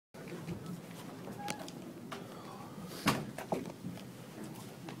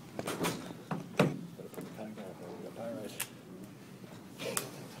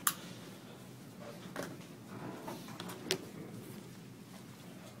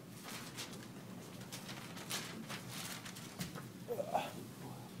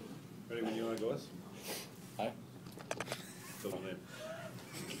guys. Hey? Come on then.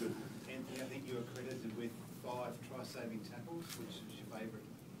 Anthony, I think you were credited with 5 try-saving tackles. Which was your favourite?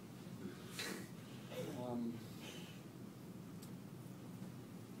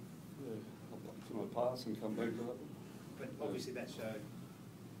 Can I pass and come back to that? But obviously that showed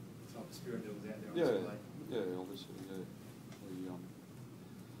the type of spirit that was out there on display. Yeah, obviously, yeah.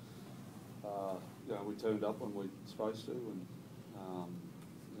 We turned up when we were supposed to, and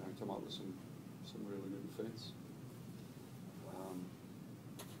come up with some really good defence.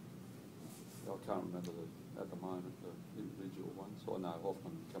 I can't remember at the moment the individual ones. I know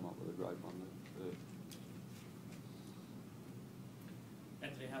Hoffman come up with a great one there.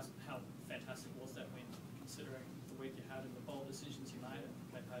 Anthony, how fantastic was that win, considering the week you had and the bold decisions you made, and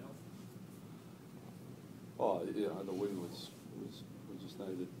they paid off? Oh, the win was we just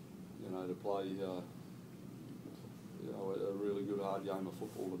needed, to play, a really good hard game of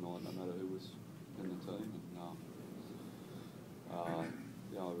football tonight, no matter who was in the team.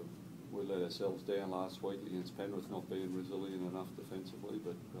 And we let ourselves down last week against Penrith, not being resilient enough defensively,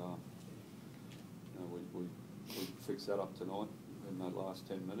 but we fixed that up tonight in that last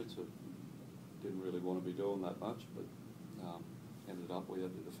 10 minutes. It didn't really want to be doing that much, but ended up we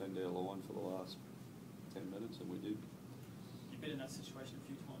had to defend our line for the last 10 minutes, and we did. You've been in that situation a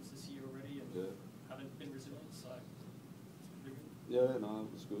few times this year already, and haven't been resilient, so yeah, no,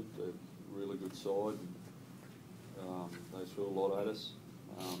 it was good. They're a really good side. They threw a lot at us,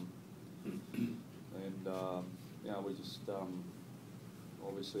 we just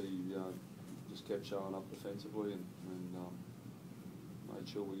obviously just kept showing up defensively and made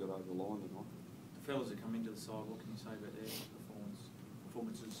sure we got over the line tonight. The fellas that come into the side, what can you say about their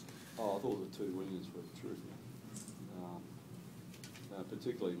performances? Oh, I thought the 2 wingers were terrific.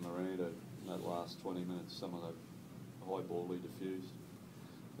 Particularly Miranda in that last 20 minutes, some of the high ball he diffused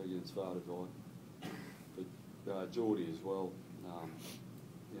against Vardavai. But Geordie as well,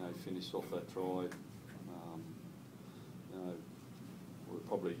 he finished off that try. We're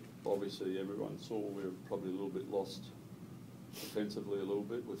probably, obviously everyone saw we were probably a little bit lost defensively a little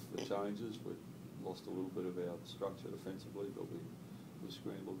bit with the changes. We lost a little bit of our structure defensively, but we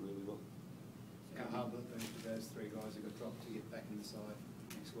scrambled really well. How hard will it be for those 3 guys who got dropped to get back in the side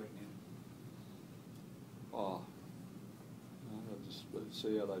next week now? I'll just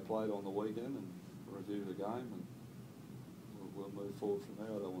see how they played on the weekend and review the game, and we'll move forward from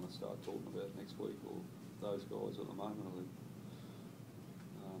there. I don't want to start talking about next week or those guys at the moment. I think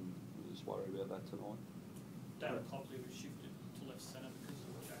we'll just worry about that tonight. David Copley was shifted to left centre because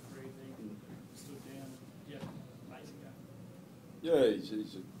of Jack Reed being stood down. Yeah, amazing game. Yeah,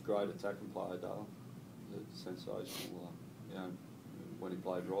 he's a great attacking player, Dale. Sensational. When he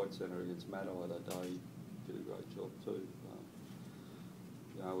played right centre against Matai that day, he did a great job too.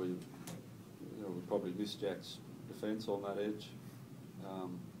 We probably missed Jack's defence on that edge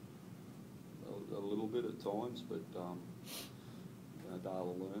a little bit at times, but Dale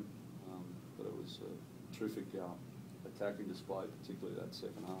will learn. But it was a terrific attacking display, particularly that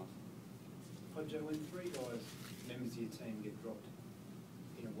second half. Hodges, when 3 guys, members of your team, get dropped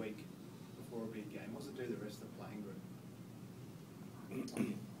in a week before a big game, what does it do to the rest of the playing group?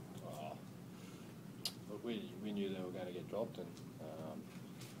 Look, we knew they were going to get dropped, and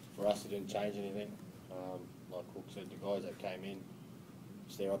for us it didn't change anything. Like Cook said, the guys that came in,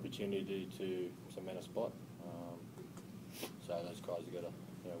 it's their opportunity to cement a spot. So those guys have got to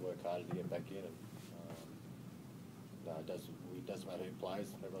work harder to get back in. And it doesn't matter who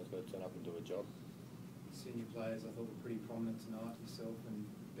plays. Everyone's got to turn up and do a job. Senior players, I thought, were pretty prominent tonight. Yourself and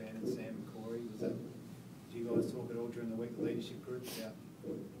Ben and Sam and Corey. Do you guys talk at all during the week, the leadership group, about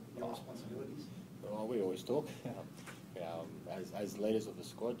your responsibilities? Well, we always talk. As leaders of the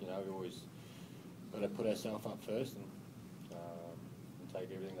squad, we always got to put ourselves up first and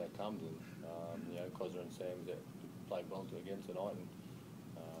take everything that comes. And Cosner and Sam played well again tonight, and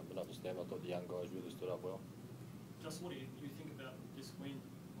but notwithstanding, I thought the young guys really stood up well. Just what do you think about this win?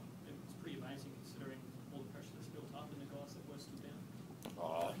 It's pretty amazing considering all the pressure that's built up and the guys that were stood down.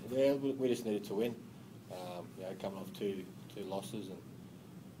 We just needed to win. Coming off two losses, and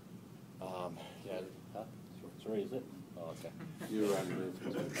 3, is it? Oh, okay. You were only there for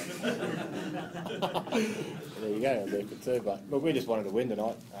 2. There you go, I'm there for 2. But we just wanted to win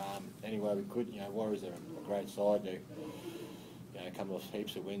tonight. Any way we could. Warriors are a great side. They coming off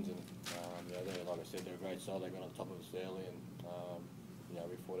heaps of wins, and like I said, they're a great side. They got on top of us early, and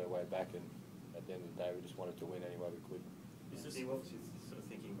we fought our way back. And at the end of the day, we just wanted to win any way we could. What's your sort of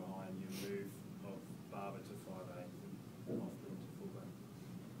thinking behind your move of Barber to 5'8" and Hoffman to fullback?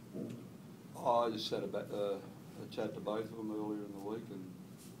 I just had a chat to both of them earlier in the week, and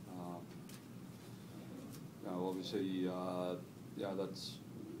obviously, that's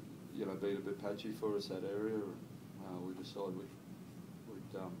been a bit patchy for us, that area. We decided we'd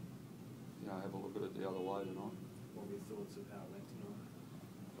have a look at it the other way tonight. What were your thoughts of how it went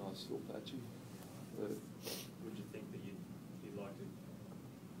tonight? Still patchy. Would you think that you'd like to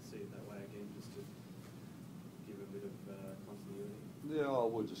see it that way again, just to give a bit of continuity? Yeah, I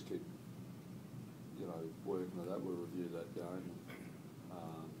would just keep, working at that. We'll review that game.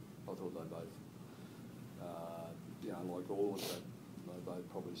 I thought they both, like all of that, they both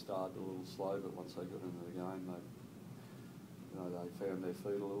probably started a little slow, but once they got into the game, they found their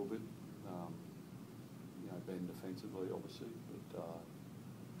feet a little bit. Ben defensively, obviously, but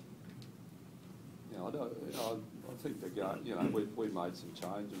I think the game. We made some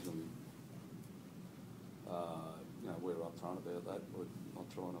changes, and we're upfront about that. We're not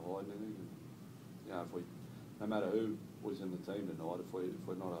trying to hide anything. And, no matter who was in the team tonight, if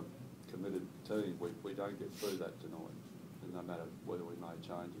we're not a committed team, we don't get through that tonight. And no matter whether we made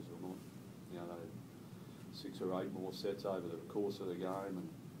changes or not, they had 6 or 8 more sets over the course of the game, and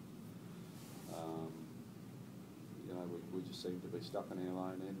we just seemed to be stuck in our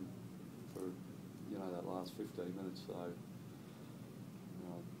own end for that last 15 minutes. So I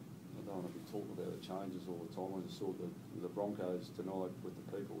don't want to be talking about the changes all the time. I just saw the Broncos tonight with the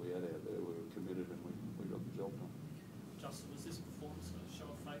people we had out there. We were committed and we got the job done. Justin, was this performance a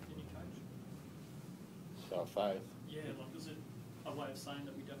show of faith in your coach? Show of faith? Yeah, was it a way of saying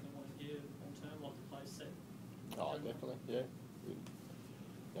that we definitely want to hear long term, like the players said? Oh, definitely, yeah.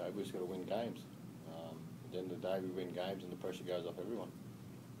 We've just got to win games. At the end of the day, we win games and the pressure goes off everyone.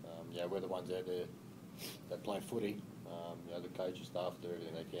 We're the ones out there that play footy. The coaching staff do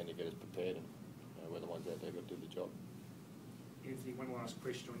everything they can to get us prepared, and we're the ones out there got to do the job. Anthony, one last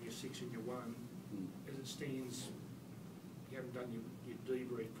question on your 6 and your 1. As it stands, you haven't done your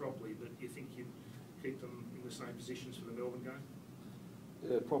debrief properly, but do you think you'd keep them in the same positions for the Melbourne game?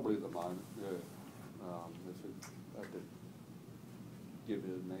 Yeah, probably at the moment, yeah. If it had to give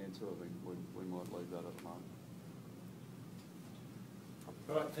it an answer, I think we might leave that at the moment.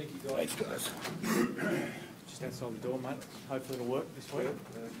 All right, thank you guys. Thanks, guys. Just outside the door, mate. Hopefully it'll work this week.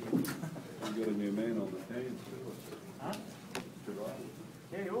 You got a new man on the hands too. Huh?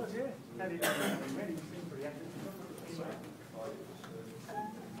 Yeah, he was, yeah. How do you know? He seemed pretty active.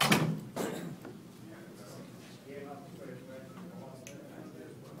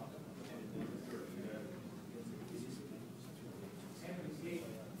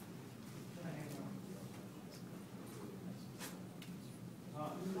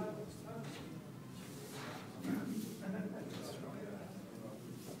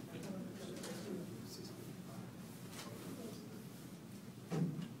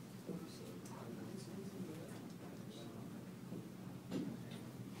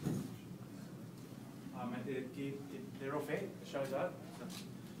 They're off air. The show's over.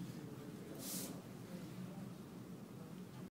 So.